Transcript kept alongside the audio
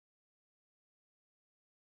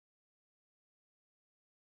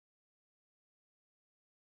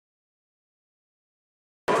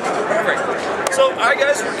Hi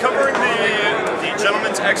guys, we're covering the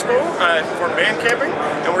Gentleman's Expo for ManCamping,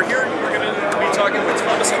 and we're here. We're going to be talking with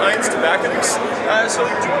Thomas Hinds, Tobacconists. So,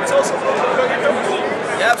 do you want to tell us a little bit about your company?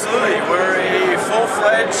 Yeah, absolutely. We're a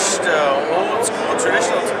full-fledged, old-school,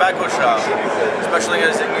 traditional tobacco shop,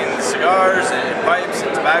 specializing in cigars and pipes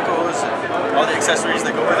and tobaccos and all the accessories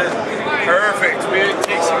that go with it. Perfect. We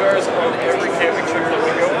take cigars on every camping trip that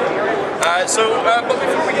we go. But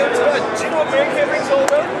before we get into that, do you know what ManCamping is all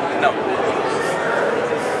about? No.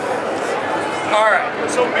 Alright,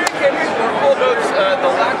 so ManCamping, we're all about the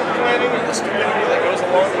lack of planning and the stupidity that goes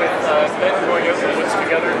along with men going out in the woods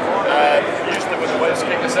together, usually when the wives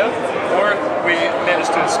kick us out, or we manage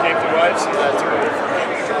to escape the wives to go for a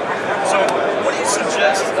camping trip. So, what do you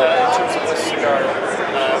suggest in terms of a cigar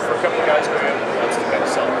for a couple of guys going out in the woods to kind of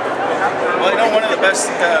sell? Well, you know, one of the best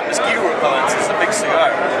mosquito repellents is a big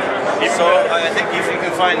cigar. So I think if you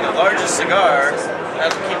can find the largest cigar,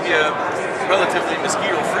 that'll keep you relatively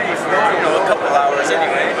mosquito free for a couple hours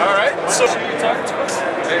anyway. Alright, so you're talking to us?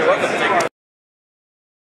 Hey, you're welcome. Thank you.